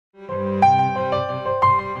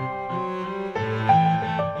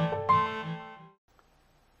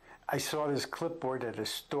I saw this clipboard at a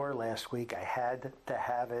store last week. I had to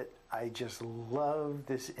have it. I just love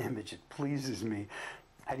this image. It pleases me.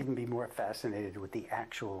 I'd even be more fascinated with the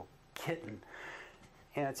actual kitten.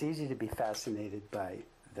 And it's easy to be fascinated by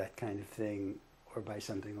that kind of thing, or by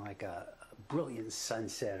something like a brilliant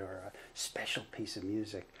sunset or a special piece of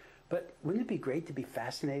music. But wouldn't it be great to be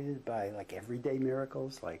fascinated by like everyday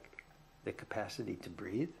miracles, like the capacity to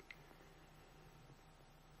breathe?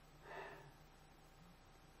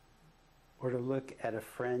 Or to look at a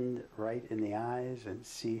friend right in the eyes and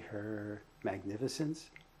see her magnificence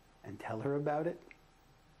and tell her about it?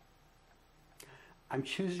 I'm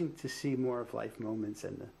choosing to see more of life moments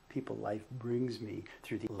and the people life brings me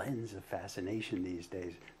through the lens of fascination these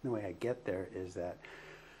days. And the way I get there is that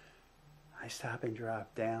I stop and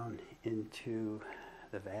drop down into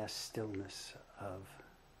the vast stillness of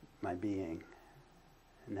my being.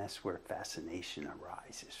 And that's where fascination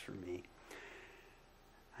arises for me.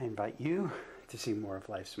 I invite you to see more of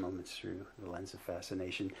life's moments through the lens of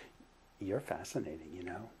fascination. You're fascinating, you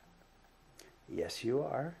know. Yes, you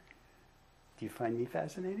are. Do you find me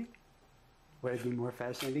fascinating? Would I be more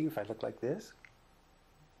fascinating if I looked like this?